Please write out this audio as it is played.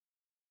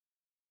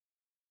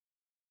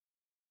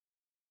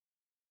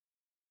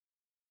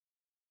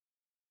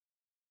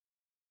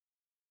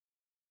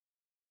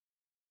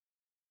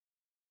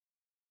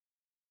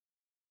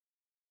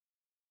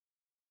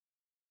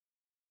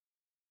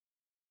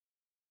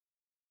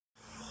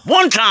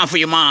One time for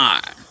your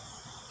mind.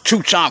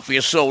 Two time for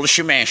your soul. It's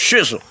your man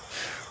Shizzle.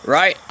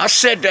 Right? I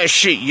said that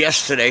shit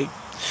yesterday.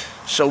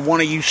 So one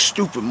of you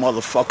stupid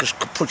motherfuckers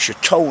could put your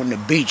toe in the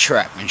bee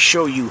trap and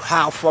show you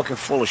how fucking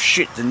full of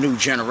shit the new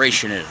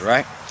generation is,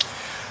 right?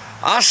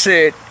 I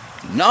said,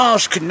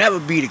 Nas could never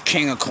be the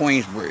King of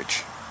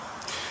QUEENSBRIDGE.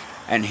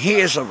 And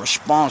here's a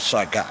response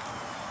I got.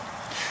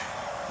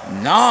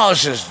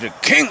 Nas is the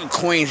King of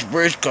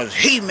QUEENSBRIDGE because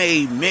he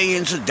made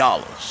millions of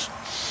dollars.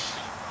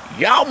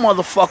 Y'all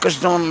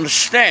motherfuckers don't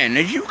understand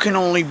that you can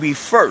only be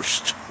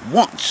first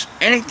once.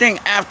 Anything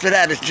after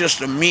that is just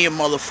a mere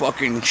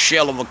motherfucking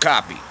shell of a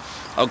copy.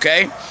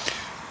 Okay?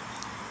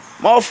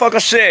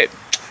 Motherfucker said,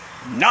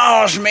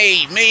 Nas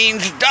made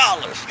millions of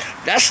dollars.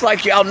 That's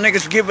like y'all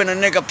niggas giving a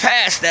nigga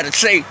pass that'd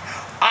say, yeah,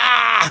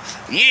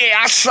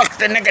 I sucked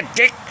the nigga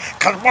dick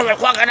because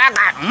motherfucker, I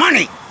got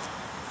money.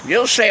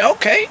 You'll say,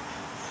 okay,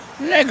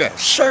 nigga,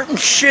 certain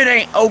shit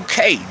ain't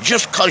okay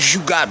just because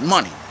you got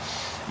money.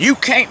 You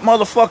can't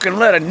motherfucking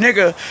let a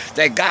nigga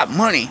that got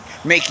money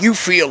make you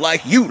feel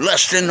like you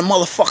less than the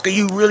motherfucker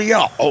you really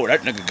are. Oh,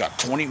 that nigga got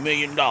 $20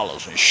 million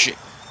and shit.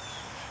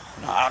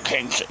 Nah, I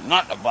can't say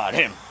nothing about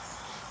him.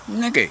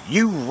 Nigga,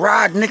 you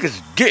ride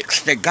niggas'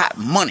 dicks that got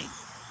money.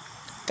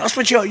 That's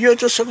what you're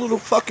just a little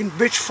fucking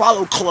bitch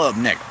follow club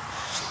nigga.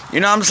 You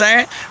know what I'm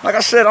saying? Like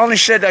I said, I only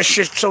said that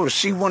shit so to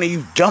see one of you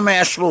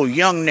dumbass little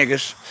young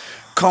niggas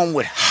come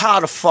with how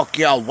the fuck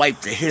y'all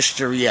wipe the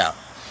history out.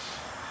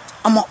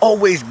 I'ma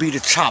always be the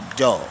top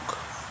dog.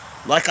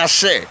 Like I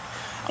said,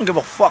 I don't give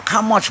a fuck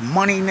how much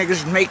money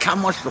niggas make, how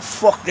much the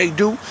fuck they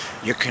do.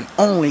 You can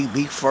only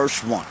be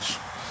first once.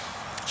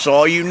 So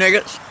all you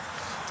niggas,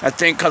 I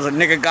think because a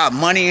nigga got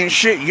money and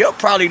shit, you'll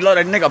probably let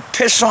a nigga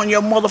piss on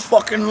your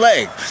motherfucking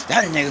leg.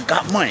 That nigga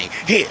got money.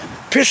 Here,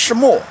 piss some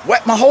more.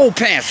 Wet my whole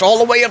pants all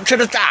the way up to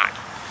the thigh.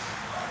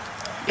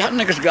 Y'all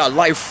niggas got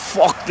life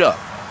fucked up.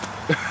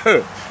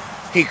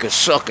 He could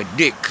suck a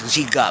dick because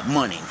he got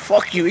money.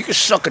 Fuck you, he could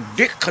suck a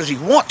dick because he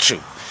want to.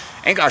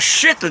 Ain't got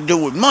shit to do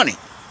with money.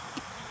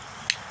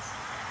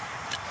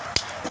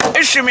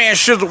 It's your man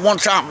Shizzle, one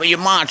time for your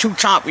mind, two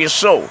time for your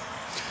soul.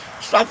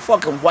 Stop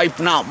fucking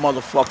wiping out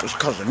motherfuckers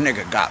because a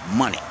nigga got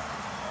money.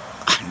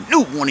 I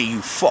knew one of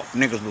you fuck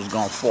niggas was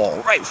gonna fall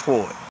right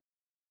for it.